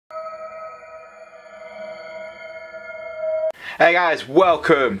Hey guys,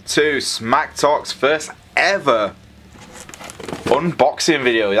 welcome to Smack Talk's first ever unboxing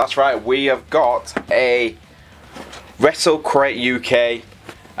video. That's right, we have got a Wrestle Crate UK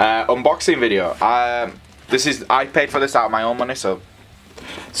unboxing video. I paid for this out of my own money, so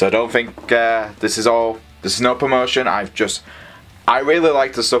don't think this is no promotion. I really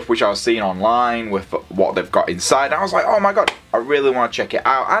like the stuff which I was seeing online with what they've got inside, and I was like, oh my god, I really want to check it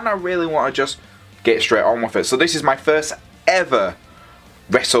out, and I really want to just get straight on with it. So this is my first ever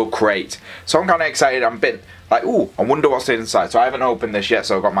Wrestle Crate, so I'm kind of excited. I'm a bit like, ooh, I wonder what's inside. So I haven't opened this yet,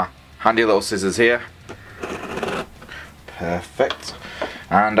 so I've got my handy little scissors here. Perfect.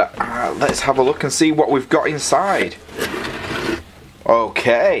 And let's have a look and see what we've got inside.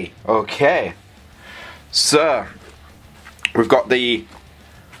 Okay, so we've got the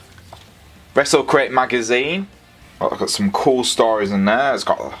Wrestle Crate magazine. I've got some cool stories in there. It's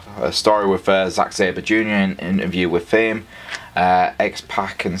got a story with Zack Sabre Jr. an interview with him,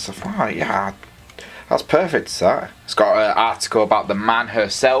 X-Pac and stuff. Oh yeah, that's perfect. That. It's got an article about the man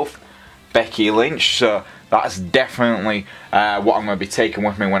herself, Becky Lynch. So that's definitely what I'm going to be taking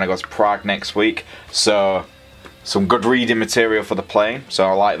with me when I go to Prague next week. So some good reading material for the plane. So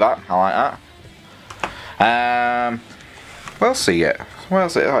I like that. We'll see it. Well,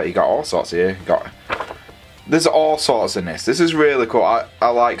 oh, you got all sorts here. There's all sorts in this. This is really cool. I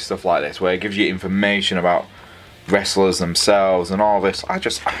like stuff like this where it gives you information about wrestlers themselves and all this. I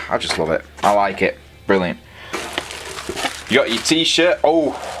just love it. I like it. Brilliant. You got your t-shirt.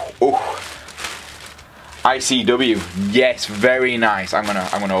 Oh, ICW. Yes, very nice. I'm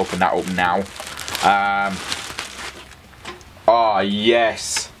gonna open that up now. Oh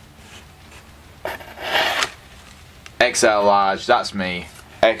yes. XL large. That's me.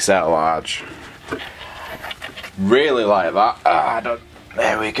 XL large. Really like that.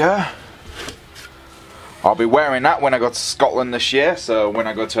 There we go. I'll be wearing that when I go to Scotland this year. So when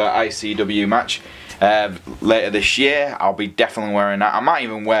I go to an ICW match later this year, I'll be definitely wearing that. I might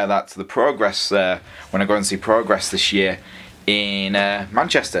even wear that to the Progress when I go and see Progress this year in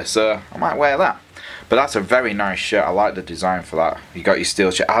Manchester. So I might wear that. But that's a very nice shirt. I like the design for that. You got your steel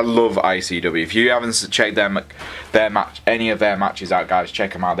shirt. I love ICW. If you haven't checked any of their matches out, guys,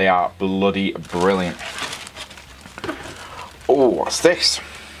 check them out. They are bloody brilliant. Oh, what's this?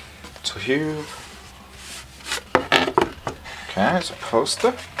 Okay, it's a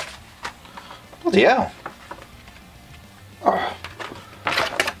poster. Bloody hell. Oh.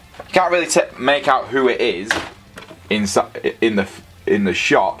 You can't really make out who it is inside in the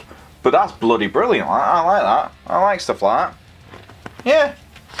shot, but that's bloody brilliant. I like that. I like stuff like that. Yeah,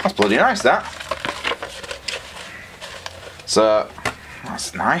 that's bloody nice, that. So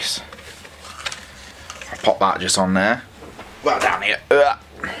that's nice. I'll pop that just on there. Well, down here.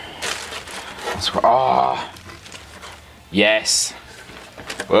 Oh, yes.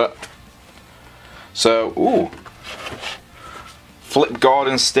 So, ooh, Flip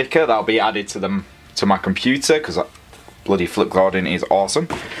Gordon sticker. That'll be added to my computer because bloody Flip Gordon is awesome.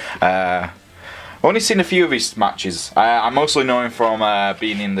 I've only seen a few of his matches. I mostly know him from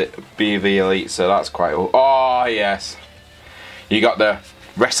being in the BV Elite, so that's quite cool. Oh yes, you got the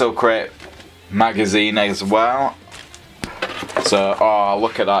Wrestle Crate magazine as well. So, oh, I'll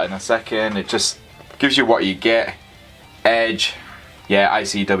look at that in a second. It just gives you what you get. Edge, yeah,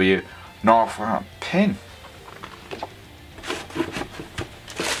 ICW, North pin.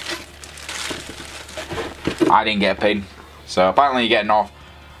 I didn't get a pin. So apparently you get a North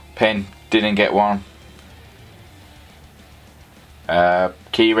pin, didn't get one.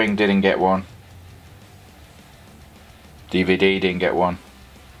 Keyring didn't get one. DVD didn't get one.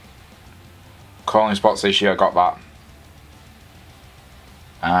 Calling spots this year, I got that.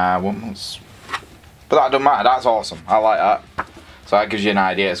 But that doesn't matter, that's awesome. I like that. So that gives you an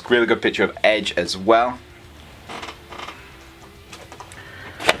idea. It's a really good picture of Edge as well.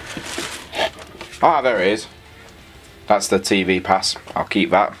 Ah, there it is. That's the TV pass. I'll keep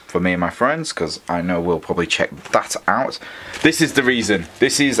that for me and my friends because I know we'll probably check that out. This is the reason.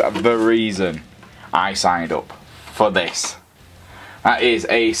 This is the reason I signed up for this. That is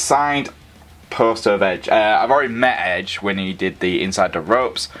a signed poster of Edge. I've already met Edge when he did the Inside the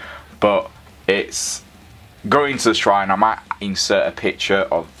Ropes, but it's going to the shrine. I might insert a picture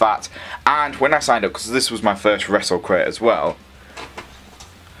of that. And when I signed up, because this was my first Wrestle Crate as well,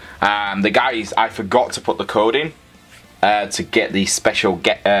 the guys, I forgot to put the code in to get the special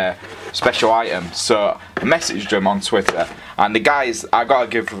item. So I messaged them on Twitter, and the guys, I gotta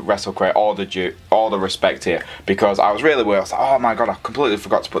give Wrestle Crate all the respect here, because I was really worried. I was like, oh my god, I completely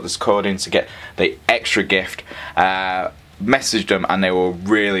forgot to put this code in to get the extra gift. Messaged them and they were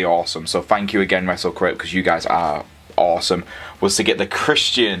really awesome. So thank you again, Wrestle Crate, because you guys are awesome was to get the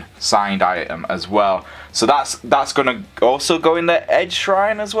Christian signed item as well. So that's gonna also go in the Edge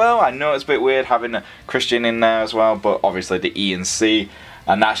Shrine as well. I know it's a bit weird having a Christian in there as well, but obviously the E and C,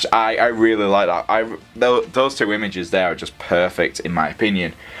 and that's I really like that. Those two images there are just perfect in my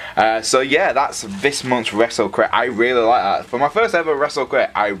opinion. So yeah, that's this month's Wrestle Crate. I really like that. For my first ever Wrestle Crate,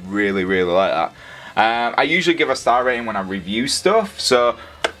 I really like that. I usually give a star rating when I review stuff, so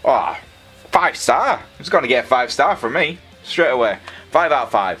 5 star. It's gonna get a 5 star from me straight away. 5 out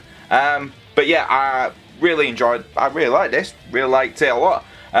of 5. But yeah, I really liked this. Really liked it a lot.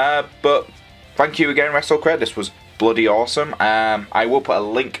 But thank you again, Wrestle Crate. This was bloody awesome. I will put a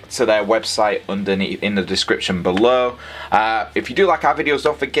link to their website underneath in the description below. If you do like our videos,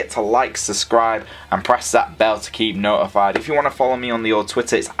 don't forget to like, subscribe, and press that bell to keep notified. If you want to follow me on the old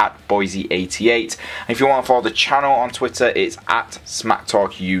Twitter, it's @Boise88. If you want to follow the channel on Twitter, it's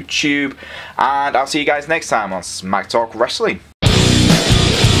 @SmackTalk YouTube. And I'll see you guys next time on Smack Talk Wrestling.